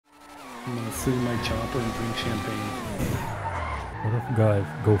I'm gonna sit in my chopper and drink champagne. What if guys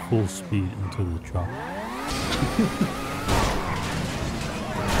go full speed into the chopper?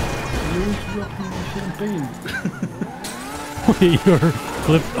 You're interrupting my champagne. Wait, you're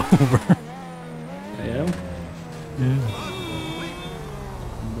flipped over. I am? Yeah.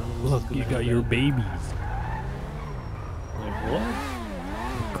 Look, you got your babies. Like what?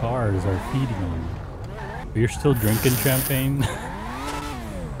 The cars are feeding on you. You're still drinking champagne?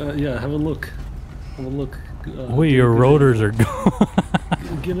 Yeah, have a look. Have a look. Wait, your rotors are going.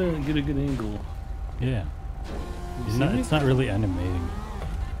 Get a good angle. Yeah. You It's not really animating.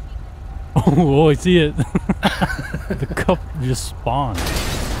 Oh, I see it. The cup just spawned.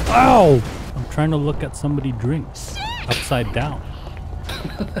 Ow! I'm trying to look at somebody drink upside down.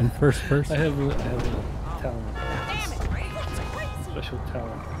 In first person. I have a talent. Special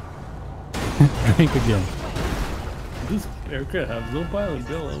talent. Drink again. This aircraft has no pilot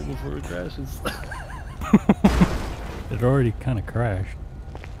bailout before it crashes. It already kind of crashed.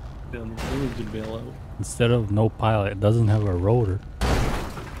 Then the village would bail out. Instead of no pilot, it doesn't have a rotor.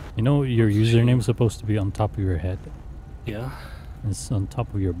 You know your username is supposed to be on top of your head. Yeah. It's on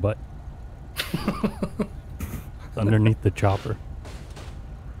top of your butt. It's underneath the chopper.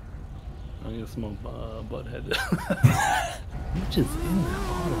 I'm gonna smoke butthead. Which is in that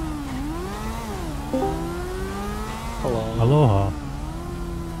bottle? Hello. Aloha.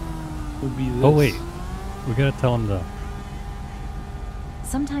 Would be this. Oh wait, we gotta tell him the.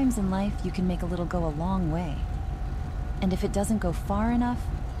 Sometimes in life you can make a little go a long way. And if it doesn't go far enough,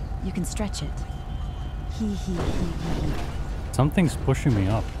 you can stretch it. Hee hee hee hee. Something's pushing me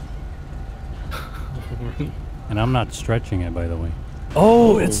up. And I'm not stretching it, by the way.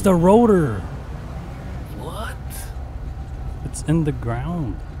 Oh, it's the rotor! What? It's in the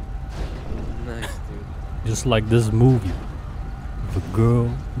ground. Nice, dude. Just like this movie. Of a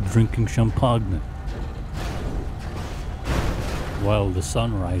girl drinking champagne while the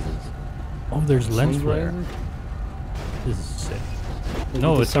sun rises. Oh, there's lens flare. This is sick.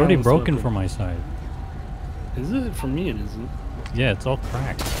 No, it's already broken from my side. Is it? For me it isn't. Yeah, it's all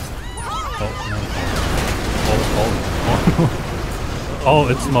cracked. Oh, no. Oh,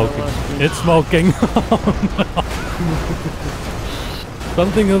 it's smoking. It's smoking.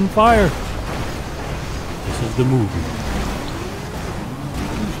 Something on fire. This is the movie.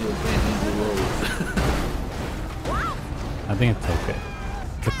 I think it's okay.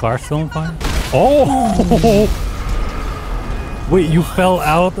 The car's still on fire? Oh! Wait, you fell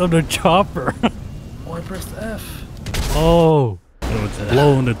out of the chopper. Oh, I pressed F. Oh, no, it's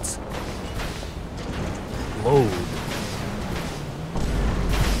blown. It's blowed.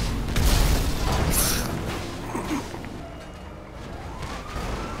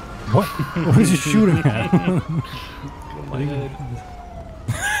 What? What is he shooting at? My head.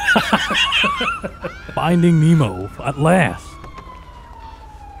 Finding Nemo at last.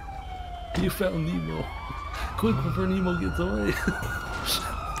 You found Nemo. Quick before Nemo gets away.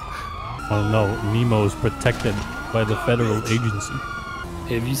 Oh no, Nemo is protected by the federal agency.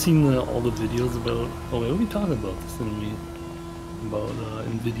 Hey, have you seen all the videos about? Oh, wait, we talked about this, didn't we? About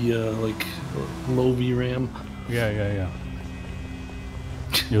NVIDIA, like low VRAM. Yeah.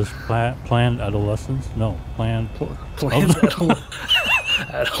 It was planned adolescence? No, planned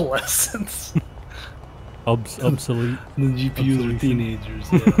adolescence. Obsolete. The GPUs are teenagers.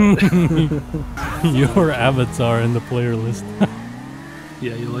 Yeah. Your avatar in the player list.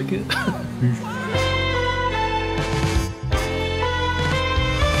 Yeah, you like it?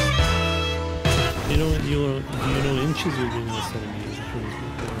 Do you know inches or do you know centimeters?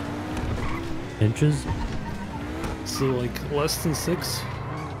 Inches? So like less than 6?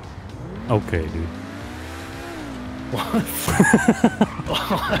 Okay, dude. What?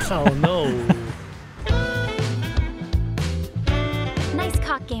 Oh no. Nice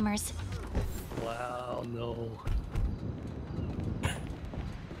cock, gamers. Wow, no.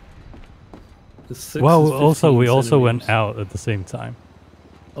 The 6 Well, is we 15 also went centimeters. out at the same time.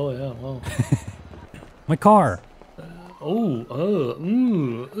 Oh yeah, wow. My car. What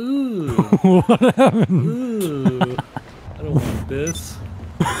happened? I don't want this.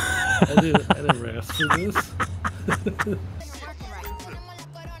 I didn't ask for this.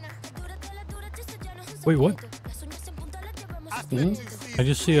 Wait, what? Hmm? I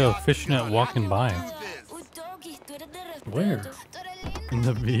just see a fishnet walking by Where? in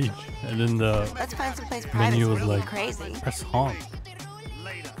the beach, and then the Let's find some place menu private. was like, Crazy. press haunt.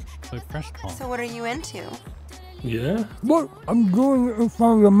 So I pressed haunt. So what are you into? Yeah? What? I'm going in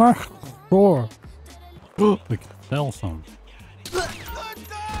front of the mask store. We can sell some.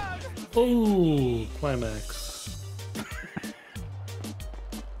 Oh, climax.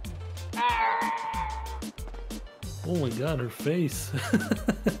 Oh my god, her face.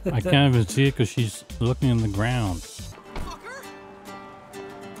 I can't even see it because she's looking in the ground.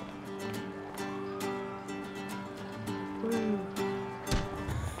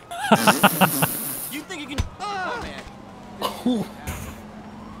 You think you can? Oh man.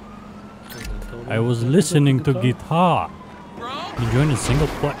 I was listening to guitar. Bro. You joined a single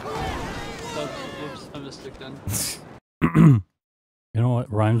player. Oh, oops, I missed it then. You know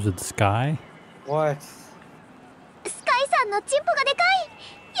what rhymes with sky? What? スカイさんのチンポがでかい。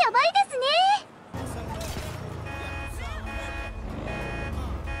やばいです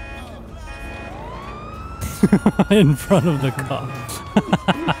ね。 In front of the car.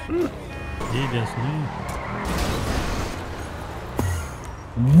 He just knew.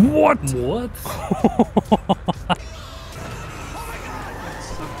 What? What?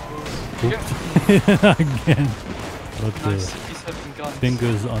 Again. But the Nice, he's having guns.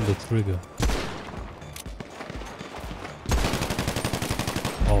 fingers on the trigger.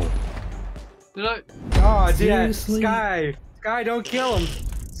 Oh. Did I? Oh, dude, Seriously? Sky! Sky, don't kill him!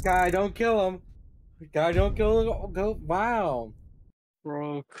 Sky, don't kill him! Sky, don't kill him! Go! Wow!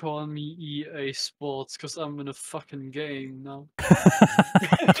 Bro, call me EA Sports, cause I'm in a fucking game now.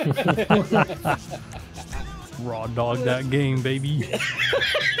 Raw dog that game, baby.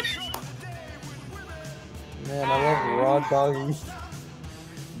 Man, I love raw doggy.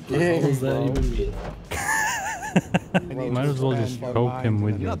 What does that even mean? Might as well just choke him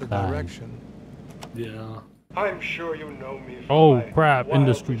with your thigh. Yeah. I'm sure you know me from Oh, my crap, wildly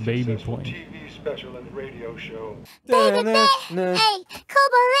industry baby successful point. TV special and radio show. Hey, こぼれ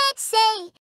ちせい。